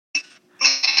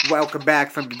welcome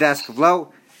back from the Desk of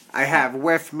Low. I have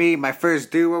with me my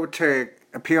first duo to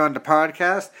appear on the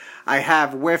podcast. I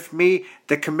have with me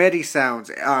the Committee Sounds.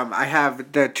 I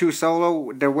have the two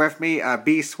solo. They're with me,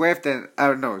 B Swift and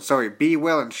B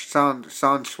Will and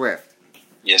Son Swift.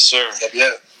 Yes, sir.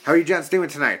 Yep. How are you gents doing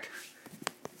tonight?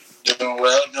 Doing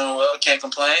well. Can't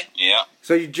complain. Yeah.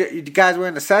 So you guys were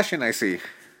in the session, I see.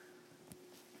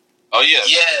 Oh yeah.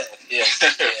 Yeah.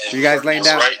 You guys laying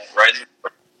down? Right.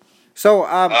 So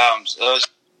oh,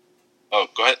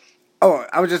 go ahead. Oh,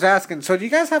 I was just asking. So do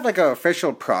you guys have like an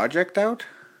official project out?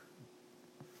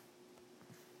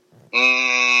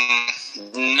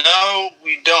 No,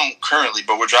 we don't currently,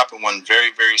 but we're dropping one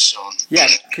very, very soon. Yeah,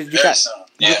 because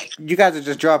you guys are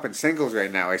just dropping singles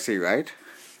right now. I see, right?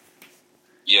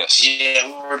 Yes. Yeah,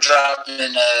 we were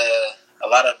dropping a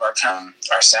lot of our SoundCloud.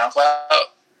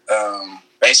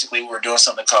 Basically, we were doing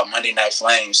something called Monday Night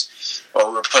Flames, where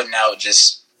we were putting out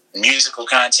just musical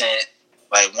content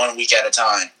like 1 week at a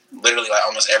time, literally like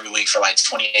almost every week for like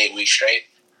 28 weeks straight.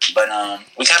 But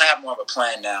we kind of have more of a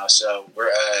plan now, so we're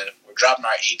dropping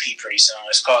our EP pretty soon.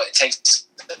 It's called "It Takes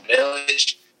a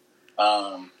Village."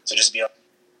 So just be on.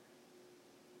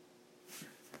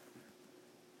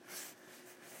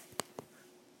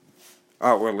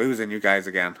 Oh, we're losing you guys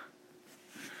again.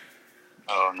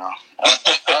 Oh no.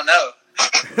 Oh no.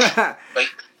 Wait.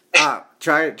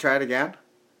 Try it again.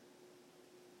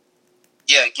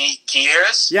 Yeah, can you hear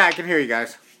us? Yeah, I can hear you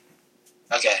guys.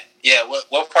 Okay. Yeah.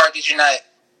 What part did you not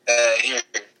hear?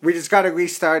 We just got to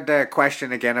restart the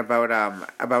question again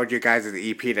about you guys'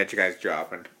 EP that you guys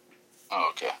dropping. Oh,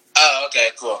 okay. Oh,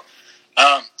 okay, cool.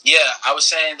 Yeah, I was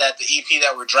saying that the EP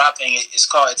that we're dropping is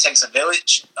called "It Takes a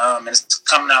Village," and it's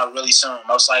coming out really soon.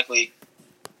 Most likely,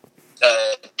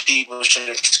 people should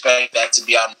expect that to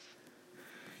be out.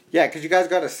 Yeah, because you guys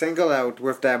got a single out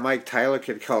with that Mike Tyler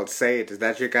kid called "Say It." Is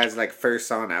that your guys' like first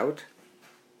song out?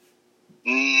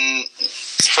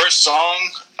 First song,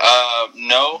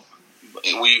 no.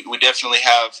 We definitely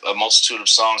have a multitude of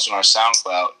songs on our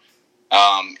SoundCloud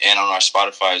and on our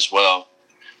Spotify as well.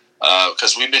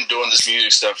 Because we've been doing this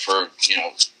music stuff for a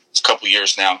couple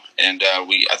years now, and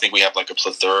I think we have like a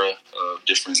plethora of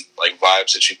different like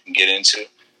vibes that you can get into.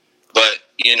 But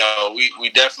we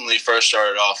definitely first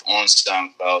started off on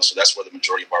SoundCloud, so that's where the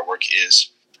majority of our work is.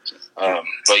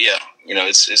 But yeah,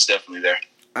 it's definitely there.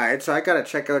 Alright, so I gotta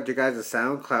check out you guys'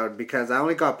 SoundCloud because I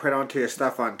only got put onto your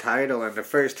stuff on Tidal, and the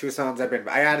first two songs I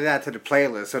added that to the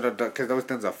playlist, so because those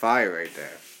things are fire right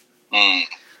there.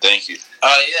 Thank you.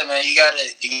 Yeah, man, you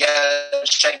gotta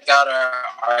check out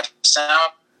our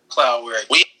SoundCloud work.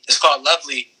 It's called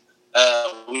Lovely.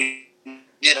 We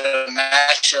did a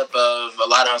mashup of a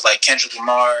lot of like Kendrick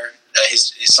Lamar,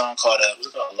 his song called was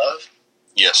it called Love?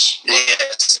 Yes.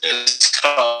 Yes, it's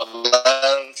called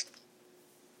Love.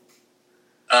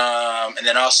 And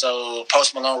then also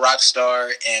Post Malone,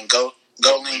 Rockstar, and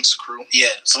GoLink's crew. Yeah,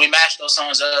 so we mashed those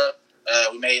songs up.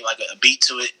 We made like a beat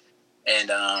to it, and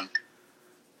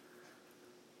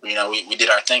we did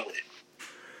our thing with it.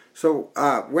 So,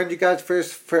 when did you guys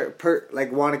first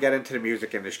want to get into the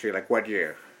music industry? Like, what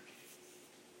year?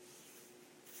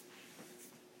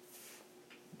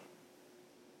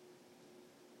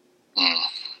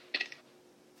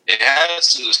 It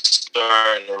has to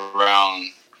start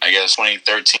around, I guess,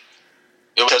 2013.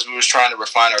 It was because we was trying to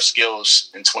refine our skills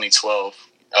in 2012.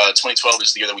 2012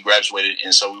 is the year that we graduated,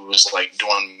 and so we was like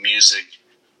doing music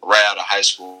right out of high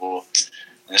school.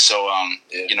 And so,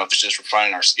 just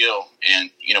refining our skill, and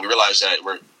we realized that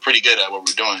we're pretty good at what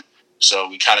we're doing. So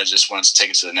we kind of just wanted to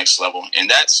take it to the next level, and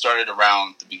that started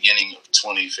around the beginning of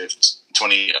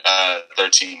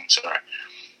 2013. Sorry,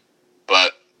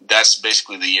 but that's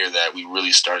basically the year that we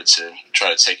really started to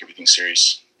try to take everything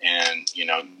serious and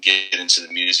get into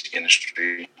the music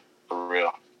industry for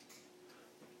real.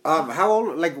 How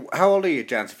old are you,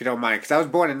 gents, if you don't mind? Because I was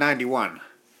born in '91.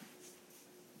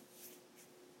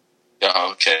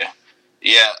 Oh, okay.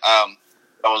 Yeah, I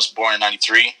was born in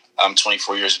 '93. I'm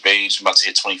 24 years of age. I'm about to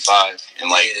hit 25 in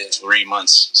 3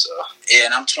 months. So yeah,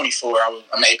 and I'm 24.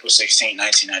 I'm April 16,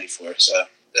 1994. So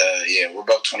we're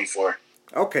both 24.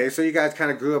 Okay, so you guys kind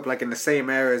of grew up like in the same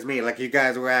era as me. Like you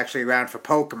guys were actually around for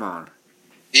Pokemon.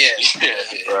 Yeah.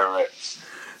 Right.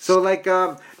 So did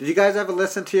you guys ever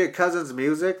listen to your cousin's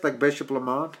music, like Bishop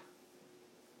Lamont?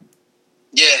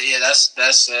 Yeah.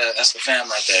 That's the fam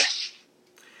right there.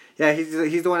 Yeah,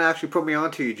 he's the one that actually put me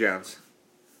on to you, Jones.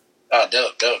 Oh,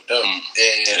 dope.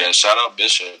 Yeah, shout out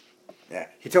Bishop. Yeah,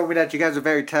 he told me that you guys are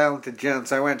very talented, gents.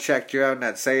 So I went and checked you out in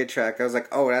that Say It track. I was like,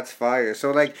 oh, that's fire.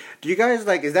 So, do you guys,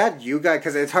 is that you guys?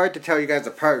 Because it's hard to tell you guys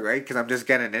apart, right? Because I'm just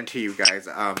getting into you guys.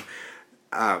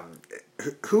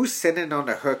 who's singing on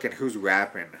the hook and who's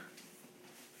rapping?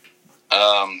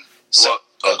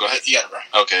 Go ahead. Yeah,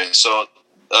 bro. Okay, so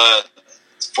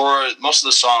for most of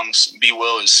the songs, B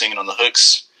Will is singing on the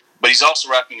hooks, but he's also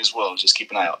rapping as well. Just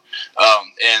keep an eye out.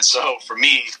 And so for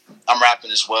me, I'm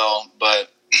rapping as well,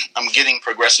 but I'm getting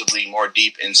progressively more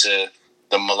deep into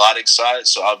the melodic side,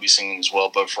 so I'll be singing as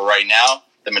well. But for right now,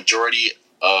 the majority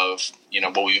of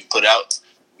what we've put out,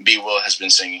 B Will has been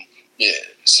singing. Yeah.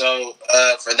 So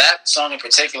for that song in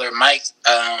particular, Mike,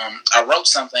 I wrote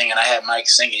something and I had Mike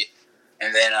sing it,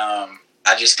 and then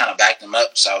I just kind of backed him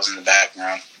up, so I was in the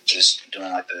background just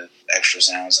doing like the extra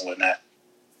sounds and whatnot.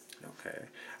 Okay,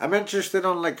 I'm interested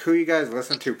on like who you guys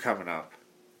listen to coming up.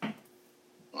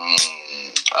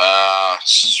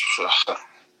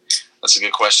 That's a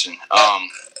good question.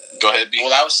 Go ahead, B.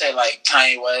 Well, I would say like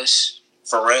Kanye West,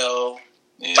 Pharrell,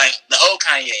 like the old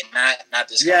Kanye, not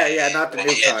this. Yeah, Kanye. yeah, not the new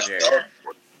Kanye.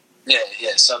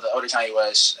 Yeah. So the older Kanye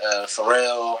West,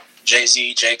 Pharrell,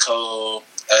 Jay-Z, J. Cole.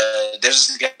 There's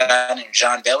this guy named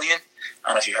John Bellion. I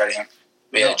don't know if you heard of him.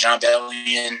 We had John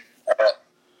Bellion.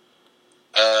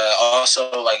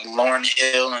 Also, like Lauryn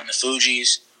Hill and the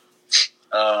Fugees.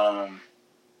 Of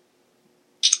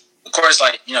course,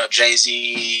 like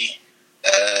Jay-Z,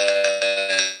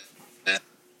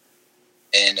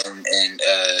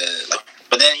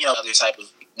 but then other type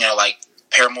of like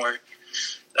Paramore,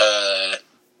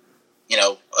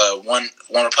 One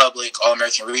Republic, All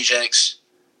American Rejects.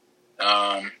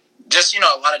 Just a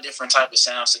lot of different type of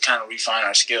sounds to kind of refine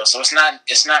our skills. So it's not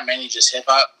mainly just hip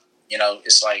hop.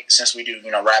 It's like since we do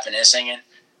rapping and singing,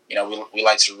 we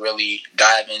like to really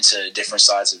dive into different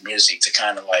sides of music to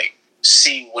kind of like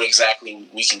see what exactly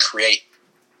we can create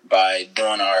by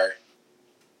doing our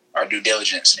due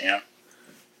diligence. Yeah,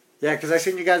 because I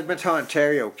seen you guys been to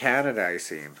Ontario, Canada. I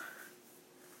seen.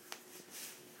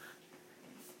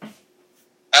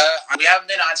 We haven't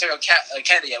been to Ontario,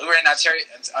 Canada yet. We were in Ontario,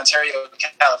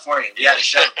 California. We had a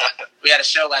show. We had a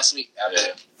show last week.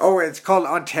 Oh, it's called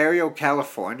Ontario,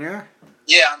 California?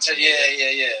 Yeah,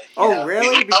 yeah. Oh,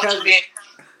 really? Because we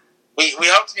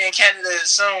hope to be in Canada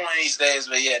soon one of these days,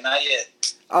 but yeah, not yet.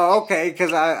 Oh, okay.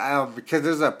 Because because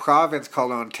there's a province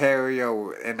called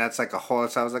Ontario, and that's like a whole.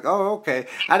 So I was like, oh, okay.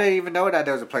 I didn't even know that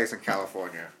there was a place in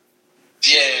California.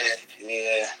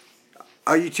 Yeah.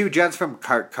 Are you two gents from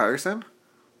Carson?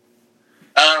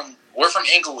 We're from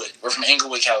Inglewood. We're from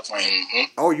Inglewood, California.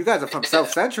 Mm-hmm. Oh, you guys are from South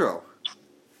Central.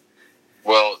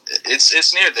 Well,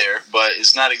 it's near there, but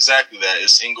it's not exactly that.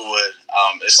 It's Inglewood.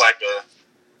 It's like a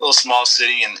little small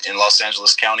city in Los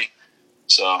Angeles County.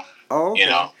 So,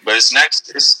 okay. But it's next.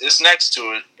 It's next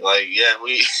to it. Like, yeah,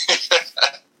 we.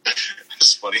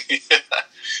 It's funny,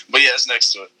 but yeah, it's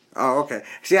next to it. Oh, okay.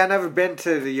 See, I've never been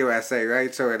to the USA,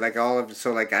 right? So, like,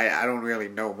 I don't really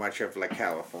know much of, like,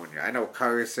 California. I know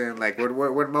Carson, like,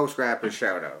 what most rappers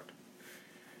shout out?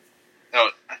 No,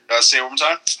 say it one more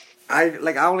time? I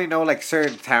only know, like,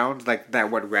 certain towns, like, that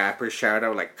what rappers shout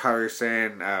out, like,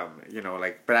 Carson,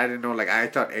 but I didn't know, like, I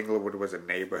thought Inglewood was a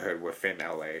neighborhood within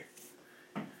L.A.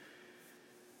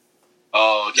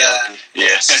 Oh, okay.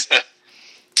 Yes.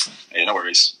 Hey, no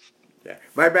worries. Yeah,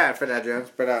 my bad for that, gents.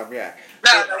 But yeah.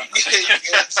 No,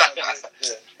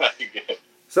 you good.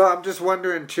 So I'm just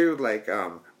wondering too, like,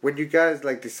 when you guys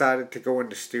like decided to go in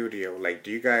the studio, like,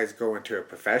 do you guys go into a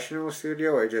professional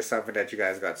studio or just something that you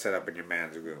guys got set up in your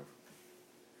man's room?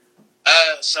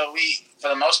 So we, for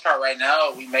the most part, right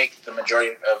now, we make the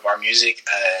majority of our music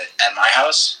at my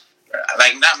house.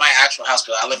 Like, not my actual house,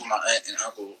 but I live with my aunt and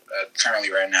uncle currently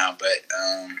right now. But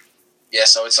yeah,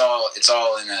 so it's all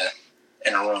in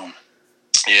a room.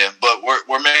 Yeah, but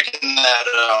we're making that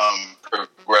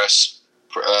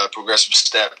progressive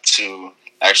step to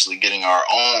actually getting our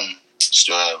own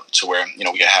to where we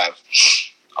can have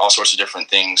all sorts of different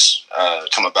things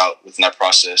come about within that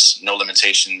process. No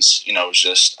limitations. It's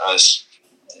just us,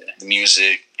 the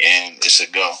music, and it's a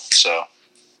go. So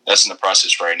that's in the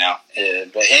process right now. Yeah,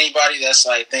 but anybody that's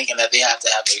like thinking that they have to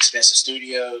have an expensive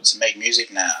studio to make music,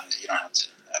 now you don't have to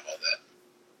have all that.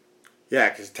 Yeah,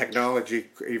 because technology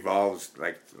evolves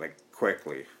like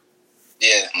quickly.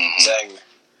 Yeah, exactly.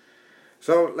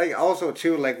 So, like, also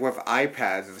too, like with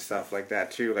iPads and stuff like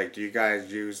that too. Like, do you guys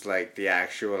use like the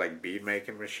actual like beat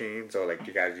making machines, or like do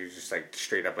you guys use just like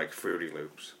straight up like Fruity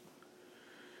Loops?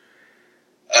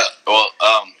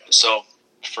 So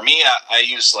for me, I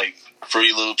use like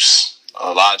Fruity Loops,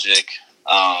 Logic.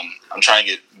 I'm trying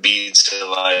to get beats to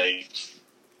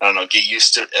get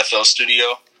used to FL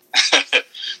Studio.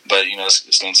 But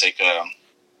it's going to take a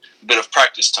bit of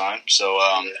practice time. So,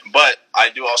 but I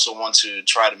do also want to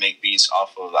try to make beats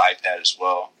off of the iPad as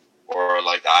well, or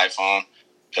like the iPhone,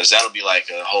 because that'll be like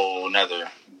a whole another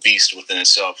beast within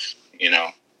itself,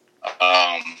 and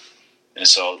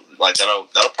so like that'll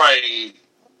probably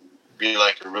be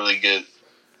like a really good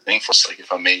thing for us. Like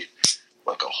if I made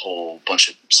like a whole bunch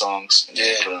of songs and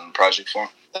then put it on a project form,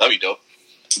 that'd be dope.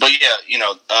 But yeah,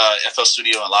 FL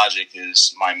Studio and Logic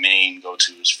is my main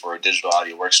go-tos for digital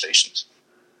audio workstations.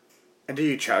 And do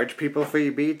you charge people for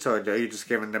your beats, or are you just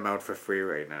giving them out for free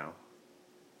right now?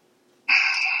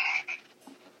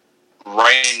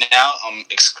 Right now, I'm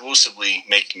exclusively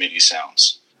making MIDI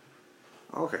sounds.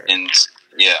 Okay. And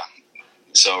yeah,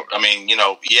 so I mean,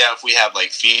 if we have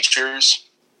like features,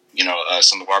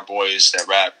 some of our boys that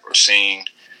rap or sing,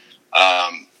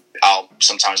 I'll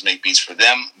sometimes make beats for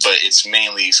them, but it's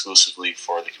mainly exclusively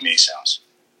for the MIDI sounds.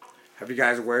 Have you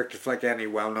guys worked with like any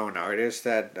well-known artists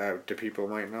that the people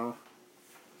might know?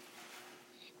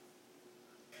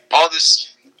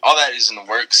 All that is in the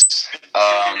works.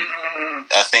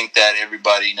 I think that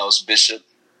everybody knows Bishop.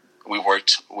 We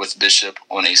worked with Bishop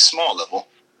on a small level.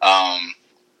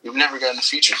 We've never gotten a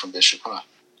feature from Bishop, huh?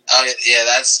 Oh yeah,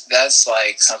 that's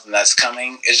like something that's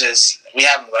coming. It's just we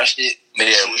haven't rushed it.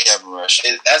 Yeah, we haven't rushed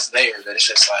it. That's there, but it's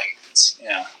just like it's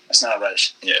not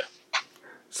rushed. Yeah.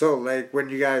 So, like, when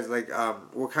you guys, like,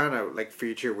 what kind of, like,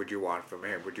 feature would you want from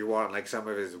him? Would you want, like, some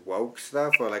of his woke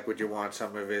stuff, or, like, would you want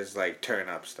some of his, like,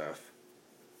 turn-up stuff?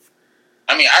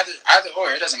 I mean, either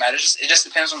or, it doesn't matter. It just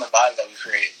depends on the vibe that we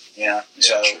create, Yeah,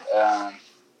 so,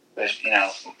 but,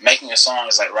 making a song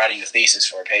is like writing a thesis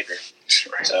for a paper.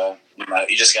 Right. So,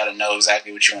 you just got to know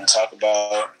exactly what you want to talk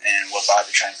about and what vibe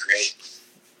you're trying to create.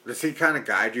 Does he kind of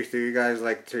guide you through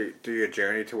through your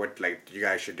journey to what, like, you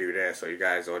guys should do this, or do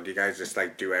you guys just,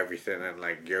 like, do everything in,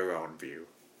 like, your own view?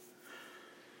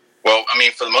 Well, I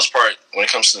mean, for the most part, when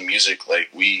it comes to the music, like,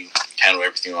 we handle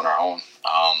everything on our own.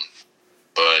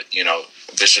 But,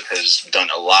 Bishop has done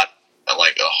a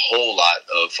whole lot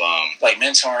of... like,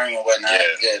 mentoring and whatnot.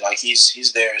 Yeah, like,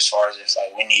 he's there as far as if,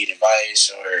 like, we need advice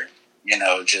or,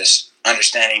 just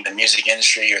understanding the music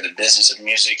industry or the business of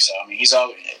music. So, I mean, he's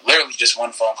always literally just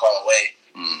one phone call away.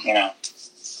 Mm-hmm.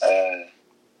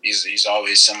 He's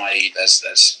always somebody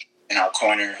that's in our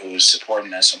corner who's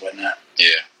supporting us and whatnot.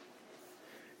 Yeah.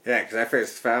 Yeah, because I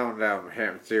first found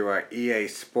him through EA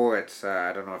Sports.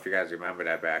 I don't know if you guys remember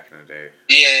that back in the day.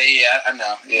 Yeah, I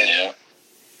know. Yeah.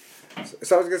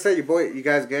 So I was gonna say, you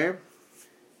guys game?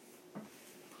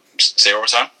 Say it one more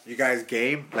time. You guys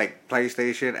game, like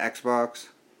PlayStation, Xbox?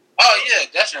 Oh yeah,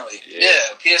 definitely.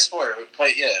 Yeah, PS4.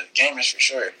 Play gamers for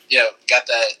sure. Yeah, got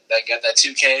that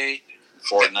 2K,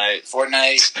 Fortnite.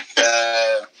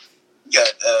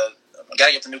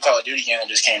 Gotta get the new Call of Duty game that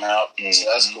just came out, so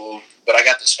that's cool. But I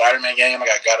got the Spider-Man game. I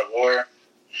got God of War.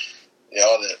 Yeah,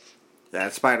 all that.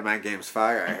 That Spider-Man game's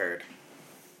fire, I heard.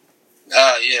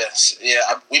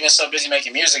 We've been so busy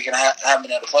making music, and I haven't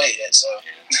been able to play it yet. So.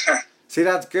 See,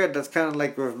 that's good. That's kind of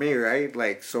like with me, right?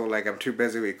 Like, so, like, I'm too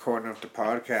busy recording up the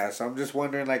podcast. So I'm just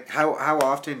wondering, like, how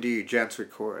often do you gents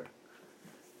record?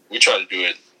 We try to do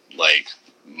it, like,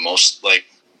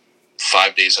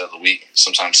 5 days out of the week.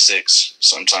 Sometimes 6,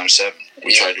 sometimes 7.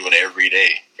 We try to do it every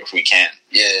day if we can.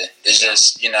 Yeah, it's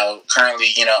just, currently,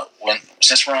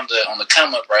 since we're on the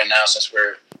come up right now, since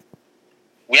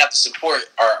we have to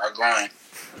support our grind.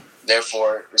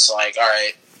 Therefore, it's like, all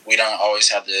right, we don't always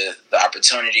have the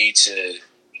opportunity to,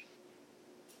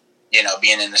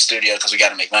 being in the studio because we got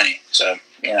to make money. So,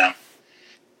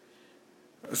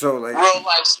 So, like, real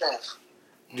life stuff.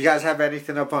 Do you guys have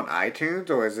anything up on iTunes,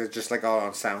 or is it just like all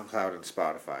on SoundCloud and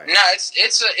Spotify? No,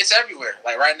 it's everywhere.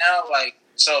 Like right now,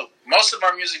 so most of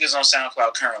our music is on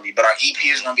SoundCloud currently, but our EP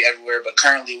is going to be everywhere. But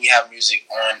currently, we have music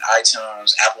on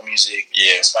iTunes, Apple Music,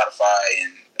 and Spotify,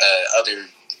 and other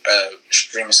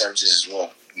streaming services as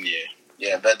well.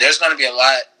 Yeah. But there's going to be a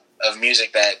lot of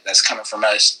music that's coming from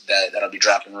us that'll be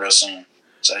dropping real soon.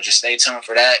 So just stay tuned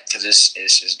for that because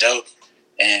it's dope,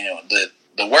 and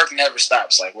the work never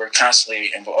stops. Like, we're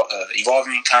constantly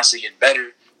evolving, constantly getting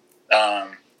better.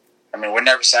 We're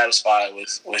never satisfied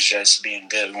with just being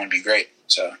good. We want to be great.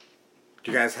 So,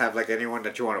 do you guys have, like, anyone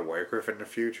that you want to work with in the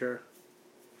future?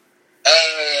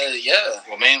 Yeah.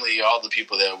 Well, mainly all the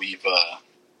people that we've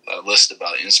listed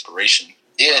about inspiration.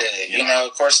 Yeah,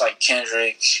 of course, like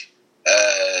Kendrick,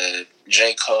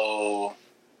 J. Cole,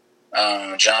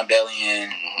 John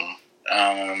Bellion.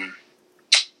 Mm-hmm.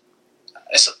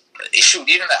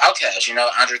 Even the Outkast,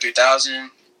 Andre 3000,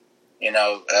 we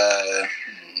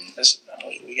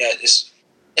got this.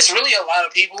 It's really a lot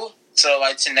of people. So,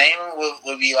 like, to name them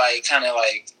would be like kind of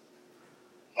like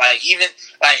even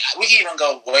like we can even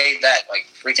go way back, like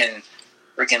freaking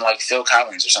like Phil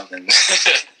Collins or something.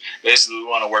 Basically, we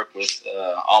want to work with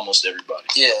almost everybody.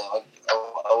 Yeah, like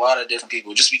a a lot of different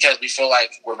people, just because we feel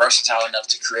like we're versatile enough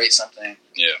to create something.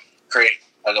 Yeah. Create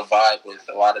like a vibe with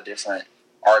a lot of different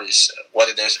artists,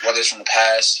 whether it's from the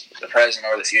past, the present,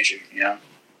 or the future. You know.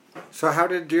 So how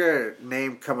did your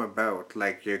name come about,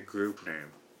 like your group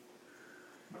name?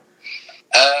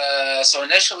 So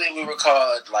initially we were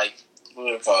called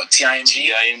TIMG.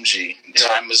 TIMG.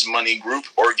 Time is Money Group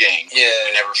or Gang. Yeah.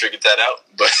 We never figured that out,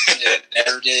 but Yeah,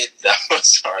 never did. That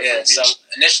was hard. Yeah, so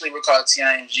initially we're called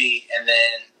TIMG, and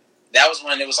then that was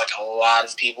when it was like a lot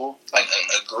of people, like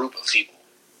a group of people.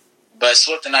 But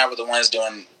Swift and I were the ones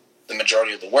doing the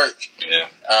majority of the work. Yeah.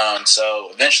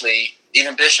 So eventually,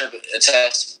 even Bishop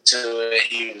attested to it.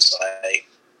 He was like,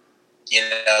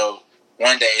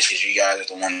 one day it's because you guys are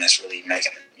the one that's really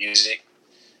making the music.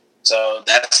 So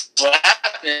that's what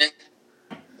happened.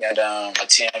 And like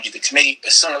TMG, the committee,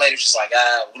 but sooner or later it's just like,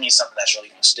 we need something that's really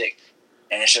going to stick.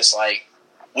 And it's just like,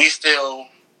 we feel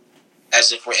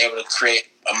as if we're able to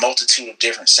create a multitude of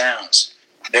different sounds.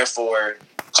 Therefore,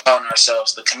 calling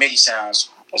ourselves the Committee Sounds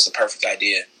was the perfect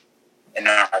idea, in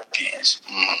our opinions.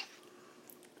 Mm-hmm.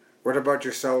 What about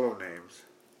your solo names?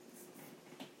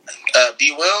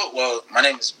 B. Will, well, my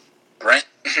name is Brent.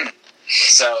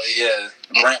 So yeah,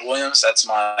 Brent Williams. That's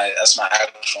my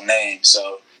actual name.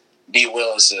 So B.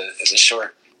 Will is a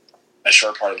short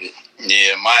part of it.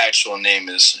 Yeah, my actual name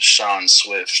is Sean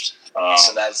Swift.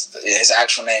 So that's his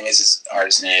actual name is his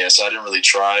artist name. Yeah, so I didn't really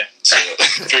try to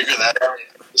figure that out.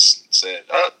 Just said,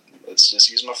 let's just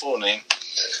use my full name.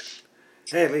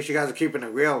 Hey, at least you guys are keeping it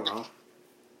real, no?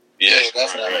 Yeah,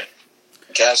 definitely. Right.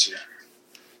 Gotcha.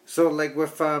 So, like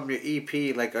with your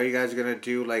EP, like, are you guys gonna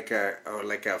do like a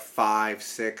 5,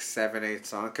 6, 7, 8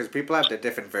 song? Because people have the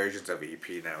different versions of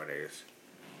EP nowadays.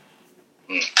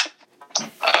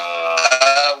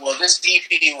 Well, this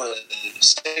EP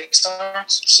was 6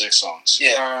 songs. 6 songs.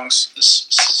 Yeah.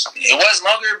 It was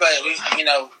longer, but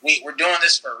we're doing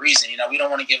this for a reason. We don't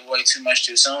want to give away too much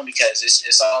too soon because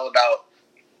it's all about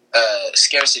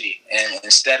scarcity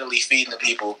and steadily feeding the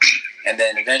people, and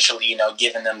then eventually,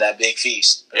 giving them that big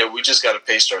feast. Yeah, we just got to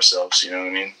pace ourselves. You know what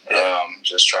I mean? Yeah.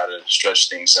 Just try to stretch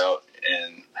things out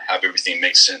and have everything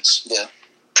make sense. Yeah.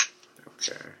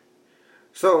 Okay.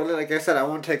 So, like I said, I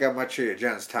won't take up much of your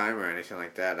gents' time or anything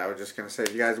like that. I was just gonna say,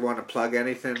 if you guys want to plug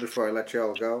anything before I let you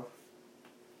all go.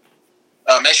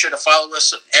 Make sure to follow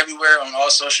us everywhere on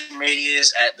all social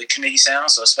medias at The Committee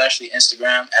Sounds, so especially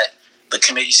Instagram at The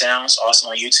Committee Sounds, also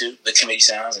on YouTube, The Committee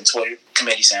Sounds, and Twitter,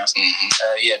 Committee Sounds.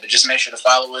 Mm-hmm. But just make sure to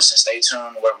follow us and stay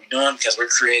tuned to what we're doing because we're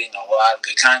creating a lot of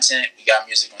good content. We got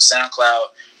music on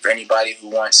SoundCloud for anybody who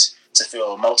wants to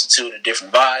feel a multitude of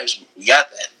different vibes. We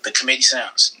got that. The Committee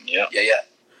Sounds. Yeah.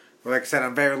 Well, like I said,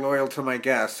 I'm very loyal to my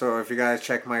guests, so if you guys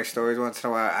check my stories once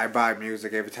in a while, I buy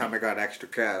music every time I got extra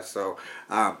cash. So,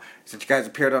 since you guys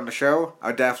appeared on the show,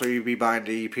 I'll definitely be buying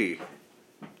the EP.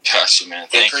 Gotcha, man.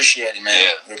 We appreciate it, man.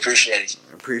 Yeah. We appreciate it.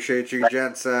 Appreciate you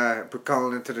gents for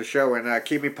calling into the show, and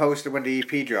keep me posted when the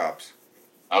EP drops.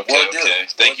 Okay.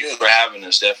 Thank you for having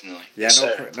us, definitely. Yeah,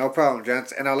 no problem,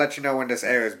 gents. And I'll let you know when this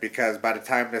airs, because by the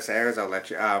time this airs, I'll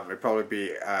let you, it'll probably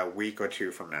be a week or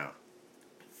 2 from now.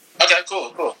 Okay,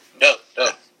 cool.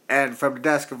 Dope. And from the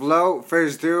desk of Low,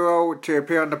 first duo to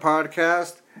appear on the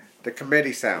podcast, The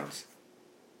Committee Sounds.